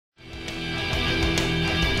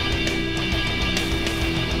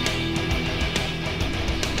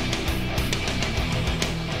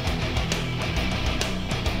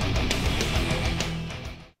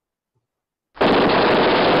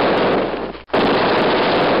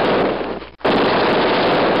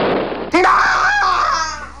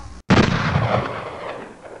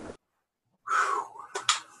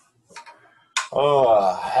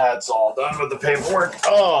with the paperwork.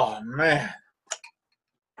 Oh, man.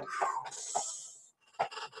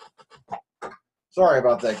 Sorry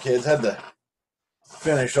about that, kids. Had to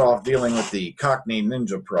finish off dealing with the Cockney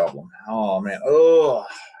Ninja problem. Oh, man. Oh, I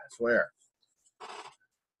swear.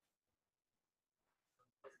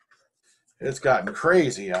 It's gotten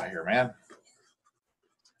crazy out here, man.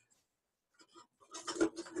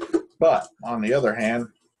 But, on the other hand,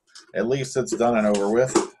 at least it's done and over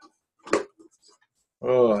with.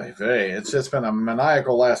 Oh, hey, it's just been a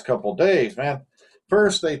maniacal last couple days, man.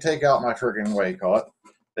 First, they take out my friggin' what you call it.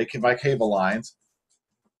 They keep my cable lines.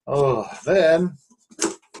 Oh, then...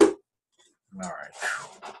 All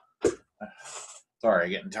right. Sorry,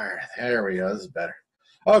 getting tired. There we go. This is better.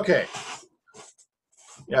 Okay.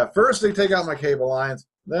 Yeah, first they take out my cable lines.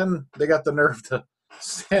 Then they got the nerve to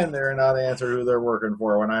stand there and not answer who they're working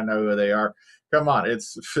for when I know who they are. Come on,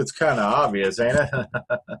 it's kind of obvious, ain't it?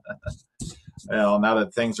 Well, now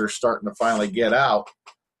that things are starting to finally get out.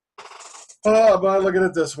 Oh, but look at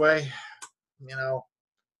it this way. You know,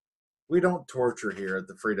 we don't torture here at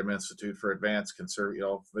the Freedom Institute for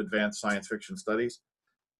Advanced Science Fiction Studies,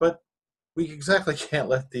 but we exactly can't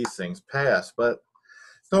let these things pass. But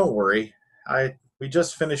don't worry, we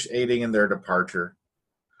just finished aiding in their departure.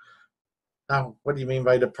 Now, what do you mean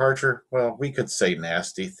by departure? Well, we could say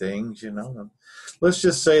nasty things, you know. Let's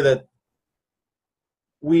just say that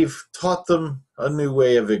we've taught them a new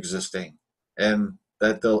way of existing, and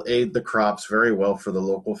that they'll aid the crops very well for the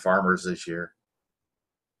local farmers this year.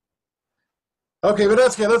 Okay, but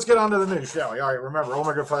let's get on to the news, shall we? All right, remember,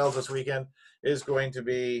 Omega Files this weekend is going to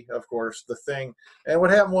be, of course, the thing. And what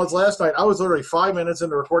happened was last night, I was literally 5 minutes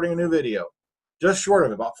into recording a new video. Just short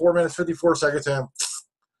of it, about 4 minutes, 54 seconds, and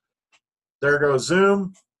there goes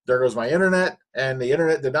Zoom, there goes my internet, and the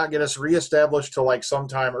internet did not get us reestablished till like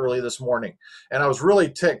sometime early this morning. And I was really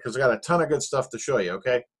ticked because I got a ton of good stuff to show you,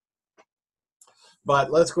 okay?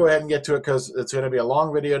 But let's go ahead and get to it because it's going to be a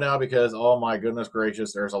long video now because, oh my goodness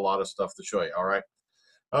gracious, there's a lot of stuff to show you, all right?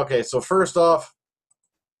 Okay, so first off,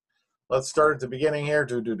 let's start at the beginning here.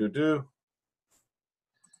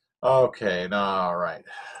 Okay, all right.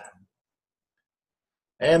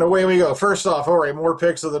 And away we go. First off, all right, more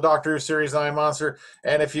pics of the Doctor Who Series 9 monster.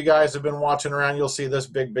 And if you guys have been watching around, you'll see this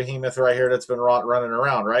big behemoth right here that's been running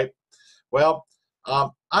around, right? Well,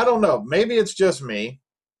 I don't know. Maybe it's just me.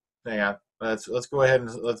 Hang on. Let's go ahead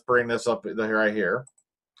and let's bring this up right here.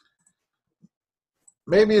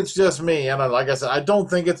 Maybe it's just me. And like I said, I don't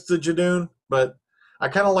think it's the Jadoon, but I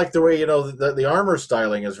kind of like the way, you know, the armor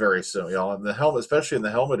styling is very similar, you know, and the helmet, especially in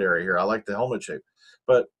the helmet area here. I like the helmet shape.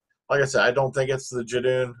 But like I said, I don't think it's the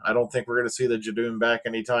Jadoon. I don't think we're going to see the Jadoon back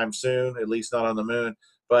anytime soon, at least not on the moon.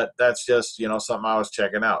 But that's just, you know, something I was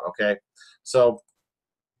checking out, okay? So,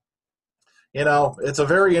 you know, it's a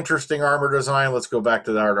very interesting armor design. Let's go back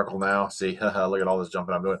to the article now. See, look at all this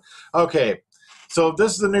jumping I'm doing. Okay, so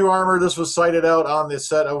this is the new armor. This was sighted out on the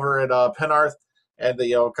set over at Penarth and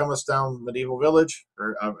the Comes Down Medieval Village.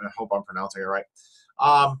 Or I hope I'm pronouncing it right.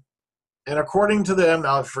 And according to them,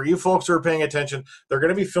 now for you folks who are paying attention, they're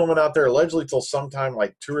going to be filming out there allegedly till sometime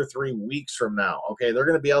like 2 or 3 weeks from now. Okay, they're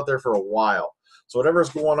going to be out there for a while. So whatever's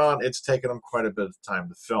going on, it's taking them quite a bit of time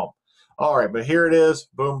to film. All right, but here it is.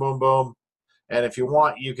 Boom, boom, boom. And if you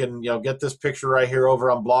want, you can get this picture right here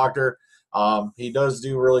over on Blogger. He does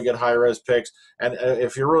do really good high-res pics. And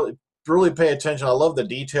if you really pay attention, I love the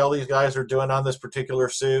detail these guys are doing on this particular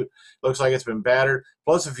suit. Looks like it's been battered.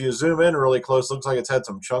 Plus, if you zoom in really close, looks like it's had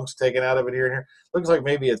some chunks taken out of it here and here. Looks like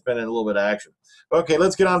maybe it's been in a little bit of action. Okay,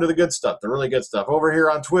 let's get on to the good stuff, the really good stuff. Over here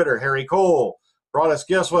on Twitter, Harry Cole brought us,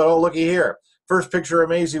 guess what? Oh, looky here. First picture of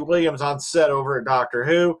Maisie Williams on set over at Doctor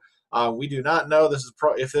Who. We do not know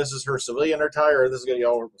if this is her civilian attire or this is going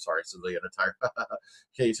to be, civilian attire.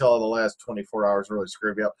 Can you tell the last 24 hours really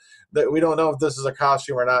screwed me up? We don't know if this is a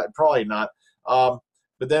costume or not. Probably not.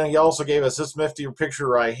 But then he also gave us this nifty picture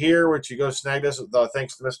right here, which you go snag this.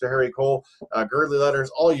 Thanks to Mr. Harry Cole. Girdley letters,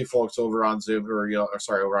 all you folks over on Zoom who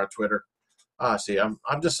are, over on Twitter. See, I'm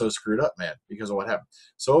just so screwed up, man, because of what happened.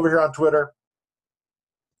 So over here on Twitter,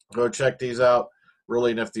 go check these out.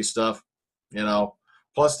 Really nifty stuff, you know.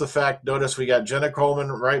 Plus the fact, notice we got Jenna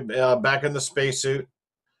Coleman right back in the spacesuit,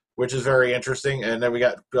 which is very interesting. And then we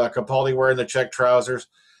got Capaldi wearing the check trousers.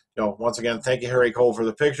 Once again, thank you, Harry Cole, for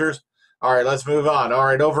the pictures. All right, let's move on. All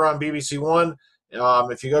right, over on BBC One,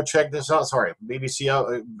 if you go check this out, BBC,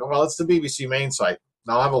 well, it's the BBC main site.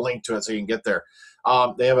 I'll have a link to it so you can get there.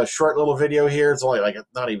 They have a short little video here. It's only like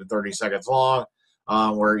not even 30 seconds long.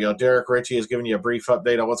 Where Derek Ritchie is giving you a brief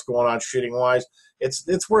update on what's going on shooting wise.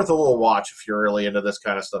 It's worth a little watch if you're really into this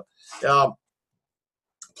kind of stuff.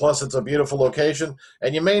 Plus, it's a beautiful location,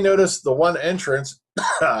 and you may notice the one entrance.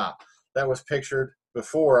 that was pictured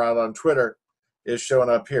before out on Twitter is showing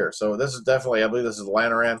up here. So this is definitely, I believe this is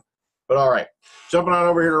Lanaran. But all right, jumping on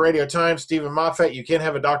over here to Radio Times, Stephen Moffat, you can't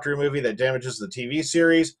have a Doctor Who movie that damages the TV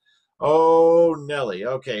series. Oh, Nelly.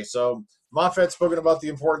 Okay, so Moffat's spoken about the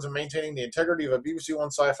importance of maintaining the integrity of a BBC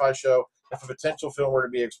One sci-fi show if a potential film were to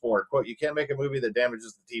be explored. Quote, you can't make a movie that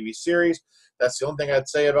damages the TV series. That's the only thing I'd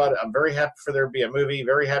say about it. I'm very happy for there to be a movie,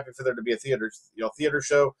 very happy for there to be a theater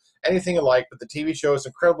show, anything you like, but the TV show is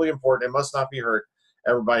incredibly important. It must not be hurt.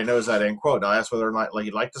 Everybody knows that, end quote. Now, I asked whether or not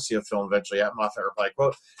you'd like to see a film eventually. Moffat replied,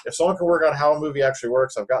 quote, if someone can work out how a movie actually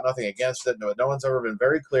works, I've got nothing against it. No one's ever been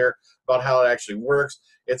very clear about how it actually works.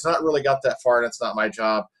 It's not really got that far, and it's not my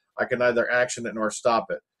job. I can neither action it nor stop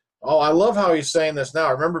it. Oh, I love how he's saying this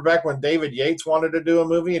now. Remember back when David Yates wanted to do a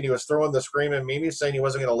movie and he was throwing the screaming Mimi saying he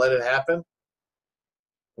wasn't going to let it happen?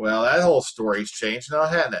 Well, that whole story's changed now,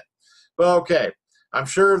 hasn't it? But okay. I'm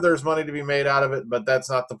sure there's money to be made out of it, but that's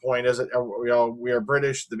not the point, is it? We are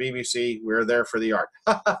British, the BBC. We're there for the art.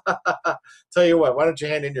 Tell you what, why don't you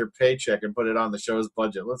hand in your paycheck and put it on the show's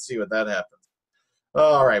budget? Let's see what that happens.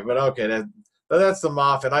 All right, but okay, that's the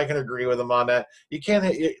Moffat. I can agree with him on that. You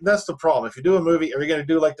can't. That's the problem. If you do a movie, are you going to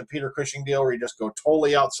do like the Peter Cushing deal, where you just go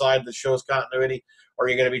totally outside the show's continuity, or are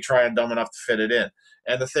you going to be trying dumb enough to fit it in?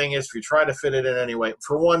 And the thing is, if you try to fit it in anyway,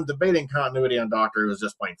 for one, debating continuity on Doctor Who is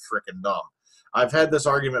just plain freaking dumb. I've had this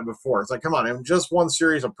argument before. It's like, come on, in just one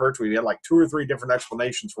series of Pertwee, we had like 2 or 3 different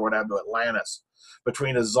explanations for what happened to Atlantis,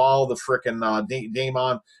 between Azal, the frickin'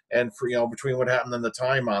 demon, and between what happened in the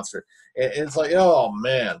Time Monster. It's like, oh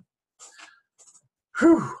man.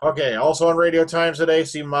 Whew. Okay. Also on Radio Times today,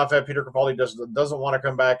 Stephen Moffat, Peter Capaldi doesn't want to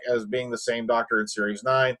come back as being the same Doctor in Series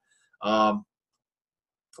 9.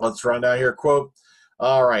 Let's run down here. Quote.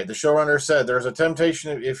 All right, the showrunner said, there's a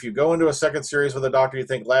temptation if you go into a second series with a Doctor, you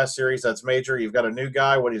think last series, that's major. You've got a new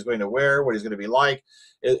guy, what he's going to wear, what he's going to be like.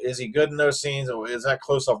 Is he good in those scenes? Is that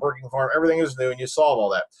close-up working for him? Everything is new, and you solve all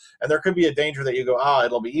that. And there could be a danger that you go,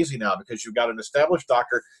 it'll be easy now because you've got an established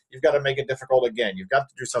Doctor. You've got to make it difficult again. You've got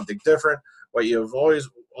to do something different. What you've always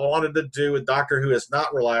wanted to do with Doctor Who is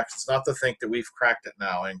not relax. It's not to think that we've cracked it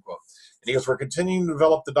now, end quote. And he goes, we're continuing to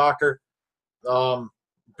develop the Doctor.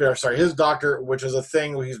 His Doctor, which is a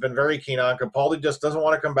thing he's been very keen on. Capaldi just doesn't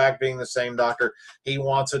want to come back being the same Doctor. He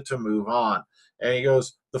wants it to move on. And he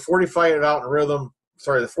goes, the 45 and out rhythm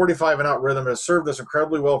has served us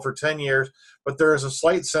incredibly well for 10 years, but there is a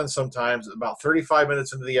slight sense sometimes, about 35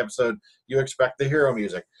 minutes into the episode, you expect the hero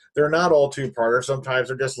music. They're not all two-parters. Sometimes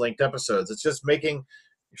they're just linked episodes. It's just making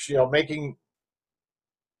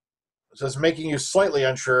you slightly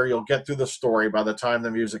unsure you'll get through the story by the time the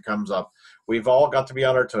music comes up. We've all got to be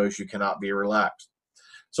on our toes. You cannot be relaxed.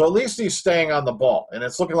 So at least he's staying on the ball. And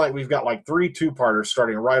it's looking like we've got like 3 two-parters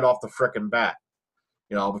starting right off the frickin' bat.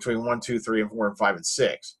 Between 1, 2, 3, and 4, and 5, and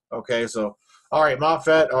 6. Okay, so, all right,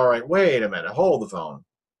 Moffat. All right, wait a minute. Hold the phone.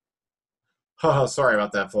 Sorry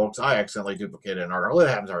about that, folks. I accidentally duplicated an article. It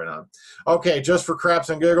happens every now and then. Okay, just for craps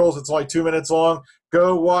and giggles, it's only 2 minutes long.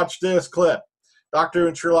 Go watch this clip. Doctor Who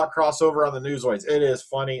and Sherlock crossover on the Newzoids. It is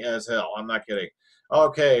funny as hell. I'm not kidding.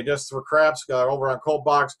 Okay, just for craps, got over on Cold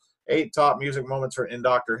Box, 8 top music moments in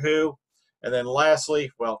Doctor Who. And then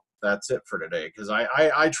lastly, well, that's it for today, because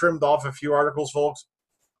I trimmed off a few articles, folks.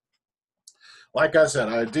 Like I said,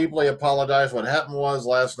 I deeply apologize. What happened was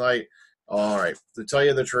last night, all right, to tell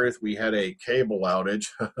you the truth, we had a cable outage,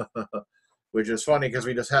 which is funny because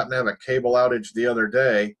we just happened to have a cable outage the other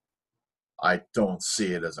day. I don't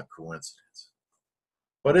see it as a coincidence.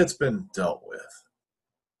 But it's been dealt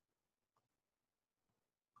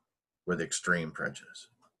with extreme prejudice.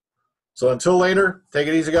 So until later, take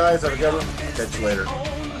it easy, guys. Have a good one. Catch you later.